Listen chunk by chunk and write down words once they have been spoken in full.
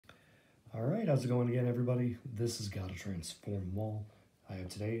Alright, how's it going again, everybody? This is Gotta Transform Wall. I have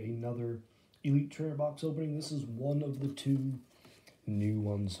today another Elite Trainer box opening. This is one of the two new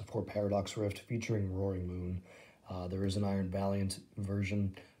ones for Paradox Rift featuring Roaring Moon. There is an Iron Valiant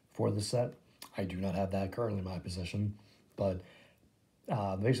version for the set. I do not have that currently in my possession, but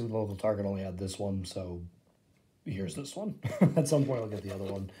basically the local Target only had this one, so here's this one. At some point I'll get the other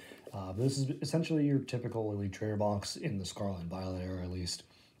one. This is essentially your typical Elite Trainer box in the Scarlet and Violet era, at least.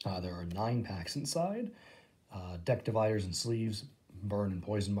 There are 9 packs inside, deck dividers and sleeves, burn and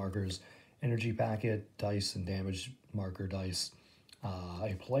poison markers, energy packet, dice and damage marker dice,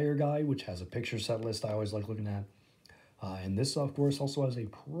 a player guide, which has a picture set list I always like looking at, and this, of course, also has a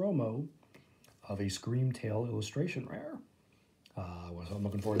promo of a Screamtail illustration rare. So I'm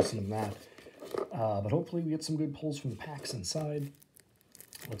looking forward to seeing that. But hopefully we get some good pulls from the packs inside.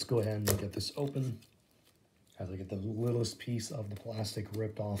 Let's go ahead and get this open as I get the littlest piece of the plastic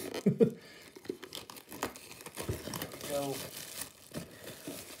ripped off. There we go.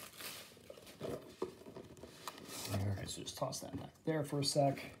 Alright, so just toss that back there for a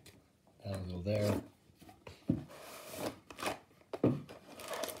sec. That'll go there. We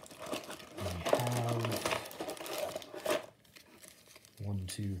have 1,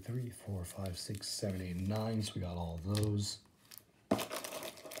 2, 3, 4, 5, 6, 7, 8, 9. So we got all of those.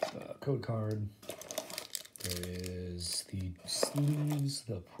 Code card. There is the sleeves,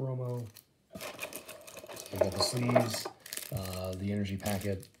 the promo. We got the sleeves, the energy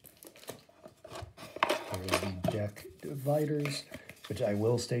packet. There is the deck dividers, which I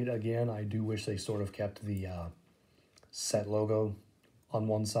will state again, I do wish they sort of kept the set logo on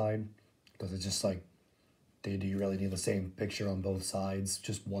one side, because it's just like, do you really need the same picture on both sides?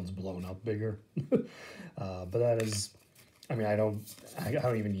 Just one's blown up bigger. But that is, I mean, I don't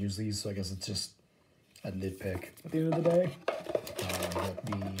even use these, so I guess it's just a nitpick at the end of the day.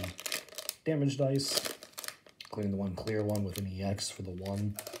 The damage dice, including the one clear one with an EX for the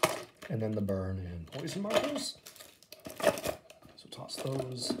 1, and then the burn and poison markers. So toss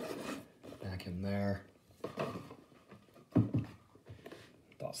those back in there.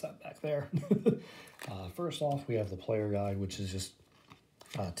 Toss that back there. First off, we have the player guide, which is just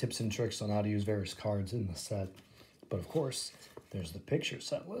tips and tricks on how to use various cards in the set. But of course, there's the picture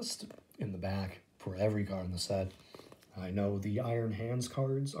set list in the back for every card in the set. I know the Iron Hands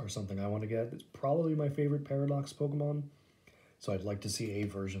cards are something I want to get. It's probably my favorite Paradox Pokemon, so I'd like to see a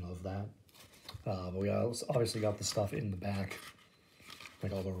version of that. But we obviously got the stuff in the back,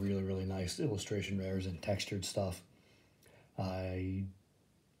 like all the really, really nice illustration rares and textured stuff. Yeah,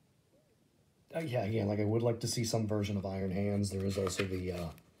 again, like I would like to see some version of Iron Hands. There is also the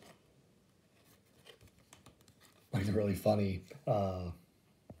like the really funny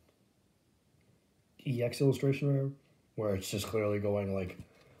EX illustration rare, where it's just clearly going like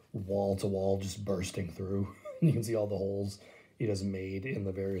wall to wall, just bursting through. You can see all the holes it has made in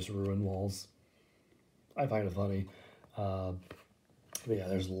the various ruin walls. I find it funny. But yeah,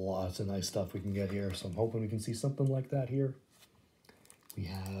 there's lots of nice stuff we can get here, so I'm hoping we can see something like that here. We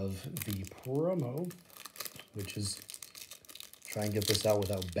have the promo, which is try and get this out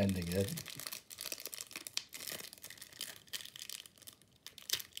without bending it.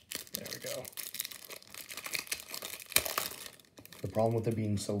 There we go. The problem with it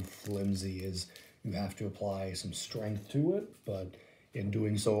being so flimsy is you have to apply some strength to it, but in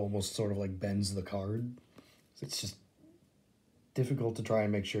doing so almost sort of like bends the card. It's just difficult to try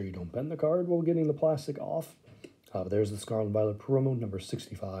and make sure you don't bend the card while getting the plastic off. But there's the Scarlet and Violet promo, number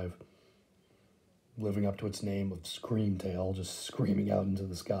 65. Living up to its name of Screamtail, just screaming out into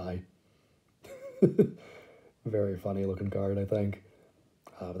the sky. Very funny looking card, I think.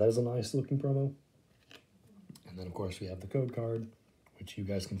 But that is a nice looking promo. And then, of course, we have the code card, which you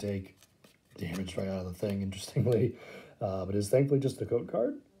guys can take damage right out of the thing, interestingly. But it is thankfully just the code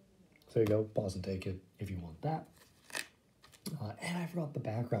card. So there you go. Pause and take it if you want that. And I forgot the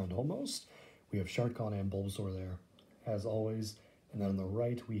background almost. We have Sharkon and Bulbasaur there, as always. And then on the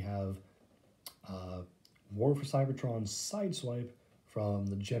right, we have War for Cybertron Sideswipe from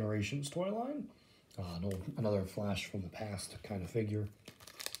the Generations toy line. Another Flash from the past kind of figure.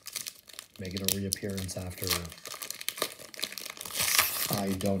 Making a reappearance after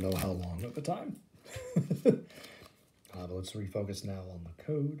I don't know how long at the time. But let's refocus now on the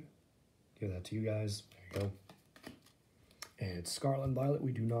code. Give that to you guys. There you go. And it's Scarlet and Violet.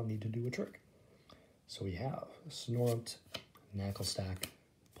 We do not need to do a trick. So we have Snorunt, Knacklestack,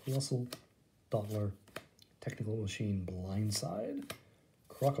 Plusle, Dottler, Technical Machine Blindside,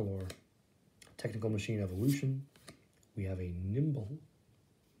 Crocalor, Technical Machine Evolution. We have a Nimble,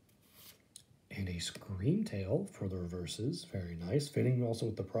 and a Screamtail for the reverses. Very nice. Fitting also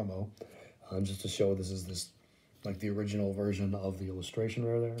with the promo. Just to show this is like the original version of the illustration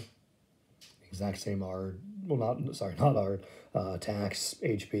rare there. Exact same art. Well, not art. Tax,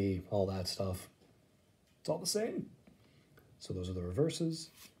 HP, all that stuff. It's all the same. So those are the reverses.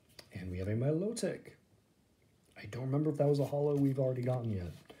 And we have a Milotic. I don't remember if that was a holo we've already gotten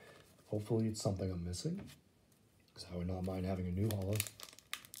yet. Hopefully it's something I'm missing, because I would not mind having a new holo.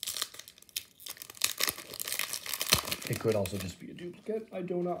 It could also just be a duplicate. I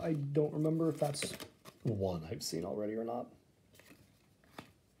don't know. I don't remember if that's one I've seen already or not.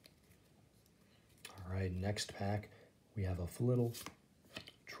 All right, next pack, we have a Flittle,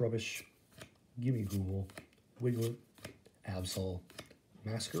 Trubbish, Gimmighoul, Wiglet, Absol,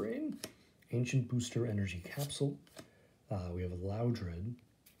 Masquerain, Ancient Booster Energy Capsule. We have a Loudred,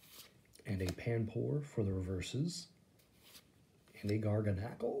 and a Panpour for the reverses, and a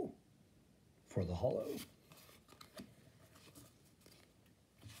Garganacl for the holo.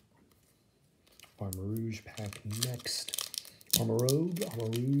 Armarouge pack next. Armarouge.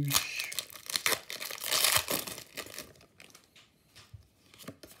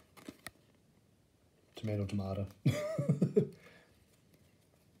 Tomato.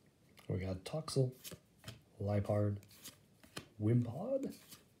 We got Toxel, Liepard, Wimpod,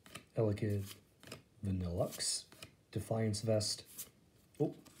 Elekid, Vanillux, Defiance Vest.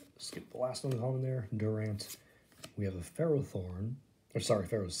 Oh, skip the last one on there. Durant. We have a Ferrothorn,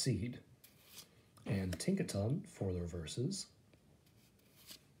 Ferroseed, and Tinkaton for the reverses,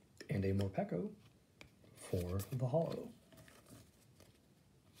 and a Morpeko for the holo.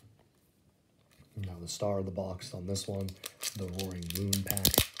 Now the star of the box on this one, the Roaring Moon pack.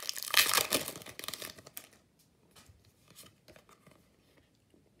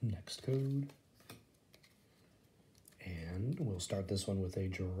 Next code. And we'll start this one with a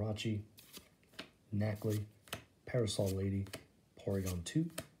Jirachi, Nacli, Parasol Lady, Porygon 2,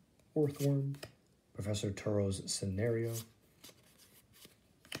 Orthworm, Professor Turo's Scenario,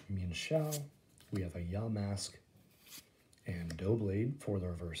 Mienshao. We have a Yamask and Doublade for the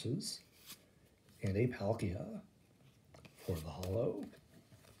reverses, and a Palkia for the holo.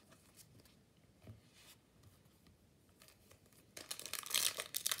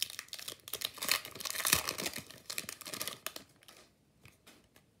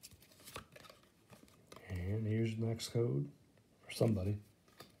 And here's the next code for somebody.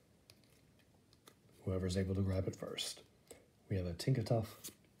 Whoever's able to grab it first. We have a Tinkatuff,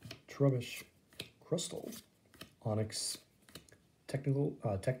 Trubbish, Crystal, Onyx,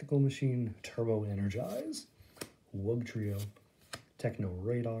 Technical Machine Turbo Energize, Wugtrio, Techno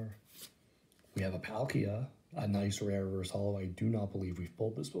Radar. We have a Palkia, a nice rare reverse holo. I do not believe we've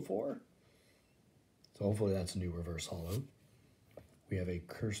pulled this before, so hopefully that's a new reverse holo. We have a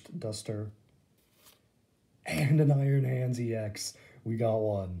Cursed Duster and an Iron Hands EX. We got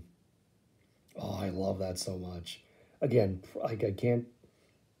one. Oh, I love that so much. Again, I can't.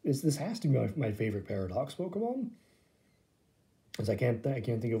 This has to be my favorite Paradox Pokemon. Because I can't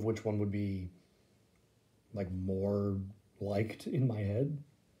think of which one would be like more liked in my head.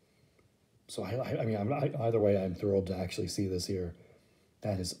 So I mean, either way, I'm thrilled to actually see this here.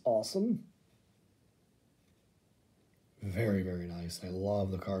 That is awesome. Very, very nice. I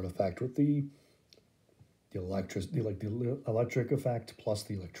love the card effect with the electric effect plus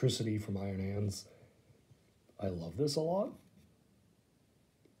the electricity from Iron Hands. I love this a lot.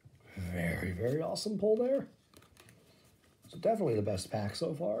 Very, very awesome pull there. So definitely the best pack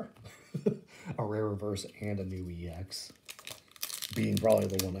so far. A rare reverse and a new EX. Being probably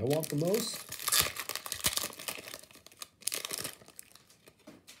the one I want the most.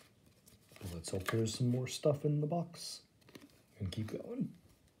 Let's hope there's some more stuff in the box. And keep going.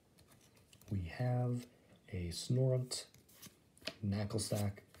 We have a Snorunt,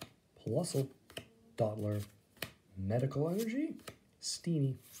 Knucklesack, Plusle, Dottler, Medical Energy,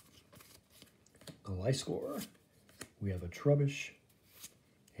 Steenie, Gliscor. We have a Trubbish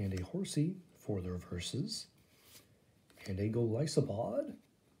and a Horsey for the reverses, and a Golisopod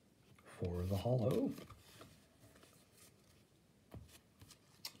for the holo.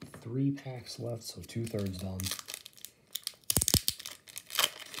 3 packs left, so 2/3 done.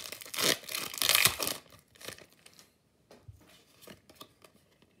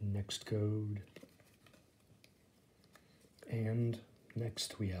 Next code. And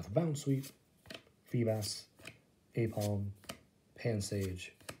next we have Bounsweet, Feebas, Aipom,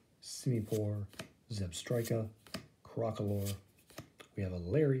 Pansage, Simipour, Zebstrika, Crocolore. We have a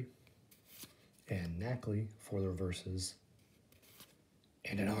Larry and Nacli for the reverses,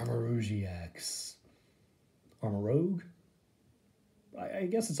 and an Armarouge EX. Armarouge? I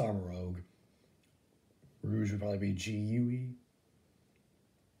guess it's Armarouge. Rouge would probably be GUE.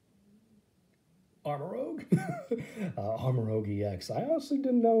 Armorogue. Armorogue EX. I honestly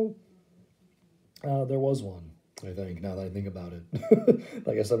didn't know there was one, I think, now that I think about it.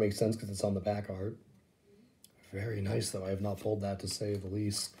 I guess that makes sense because it's on the back art. Very nice, though. I have not pulled that, to say the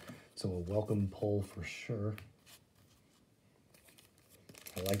least. So a welcome pull for sure.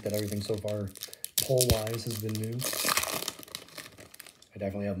 I like that everything so far, pull-wise, has been new. I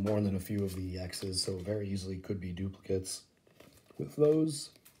definitely have more than a few of the EXs, so very easily could be duplicates with those.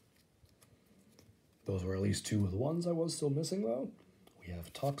 Those were at least two of the ones I was still missing, though. We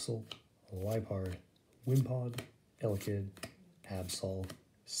have Toxel, Liepard, Wimpod, Elekid, Absol,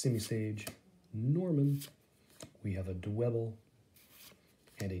 Simisage, Norman. We have a Dwebble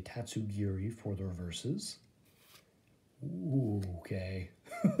and a Tatsugiri for the reverses. Ooh, okay.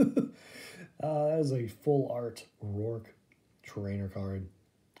 That is a full art Rourke trainer card.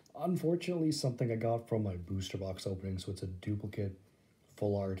 Unfortunately, something I got from my booster box opening, so it's a duplicate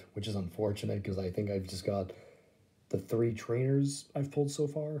full art, which is unfortunate because I think I've just got the 3 trainers I've pulled so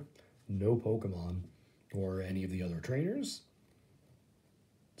far. No Pokemon or any of the other trainers.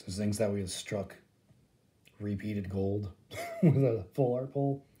 So things that we have struck repeated gold with a full art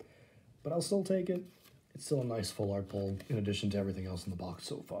pull. But I'll still take it. It's still a nice full art pull in addition to everything else in the box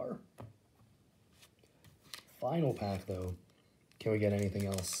so far. Final pack though. Can we get anything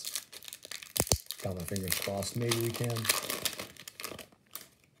else? Got my fingers crossed. Maybe we can.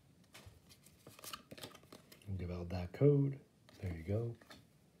 We'll give out that code. There you go.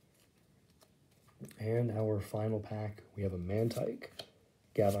 And our final pack, we have a Mantike,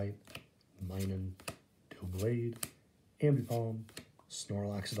 Gavite, Minun, Doublade, Ambipom,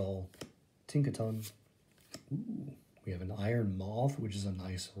 Snorlaxidol, Tinkaton. Ooh, we have an Iron Moth, which is a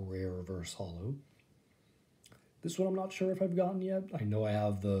nice rare reverse holo. This one I'm not sure if I've gotten yet. I know I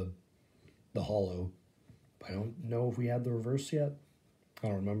have the holo, but I don't know if we had the reverse yet. I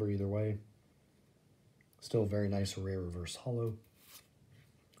don't remember either way. Still a very nice rare reverse holo.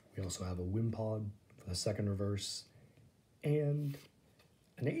 We also have a Wimpod for the second reverse, and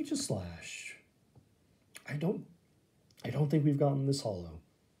an Aegislash. I don't think we've gotten this holo.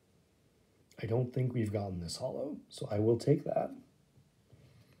 I don't think we've gotten this holo, so I will take that.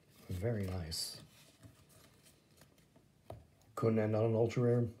 Very nice. Couldn't end on an ultra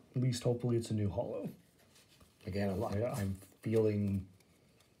rare. At least hopefully it's a new holo. Again, I'm feeling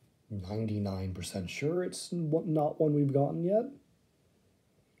 99% sure it's not one we've gotten yet.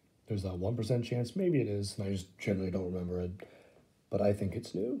 There's that 1% chance. Maybe it is, and I just generally don't remember it. But I think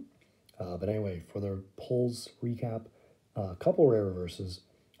it's new. But anyway, for the pulls recap, a couple rare reverses.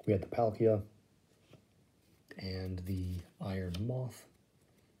 We had the Palkia and the Iron Moth,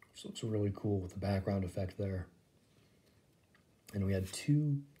 which looks really cool with the background effect there. And we had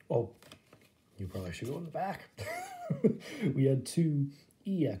two, oh, you probably should go in the back. We had 2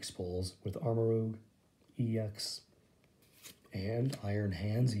 EX pulls with Armorogue EX and Iron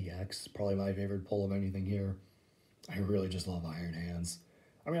Hands EX. Probably my favorite pull of anything here. I really just love Iron Hands.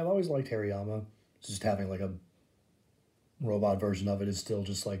 I mean, I've always liked Hariyama. Just having like a robot version of it is still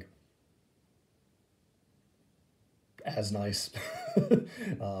just like as nice.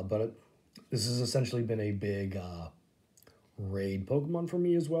 This has essentially been a big raid Pokemon for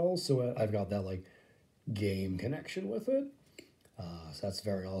me as well, so I've got that like game connection with it. So that's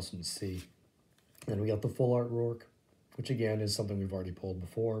very awesome to see. And we got the full art Rourke, which again is something we've already pulled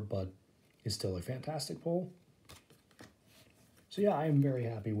before, but is still a fantastic pull. So yeah, I am very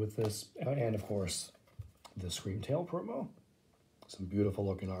happy with this, and of course, the Screamtail promo. Some beautiful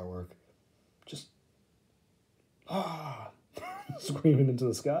looking artwork. Just screaming into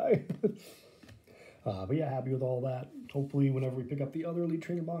the sky. But yeah, happy with all that. Hopefully, whenever we pick up the other Elite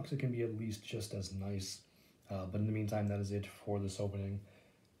Trainer box, it can be at least just as nice. But in the meantime, that is it for this opening.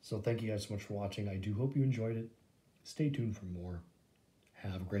 So thank you guys so much for watching. I do hope you enjoyed it. Stay tuned for more.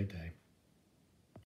 Have a great day.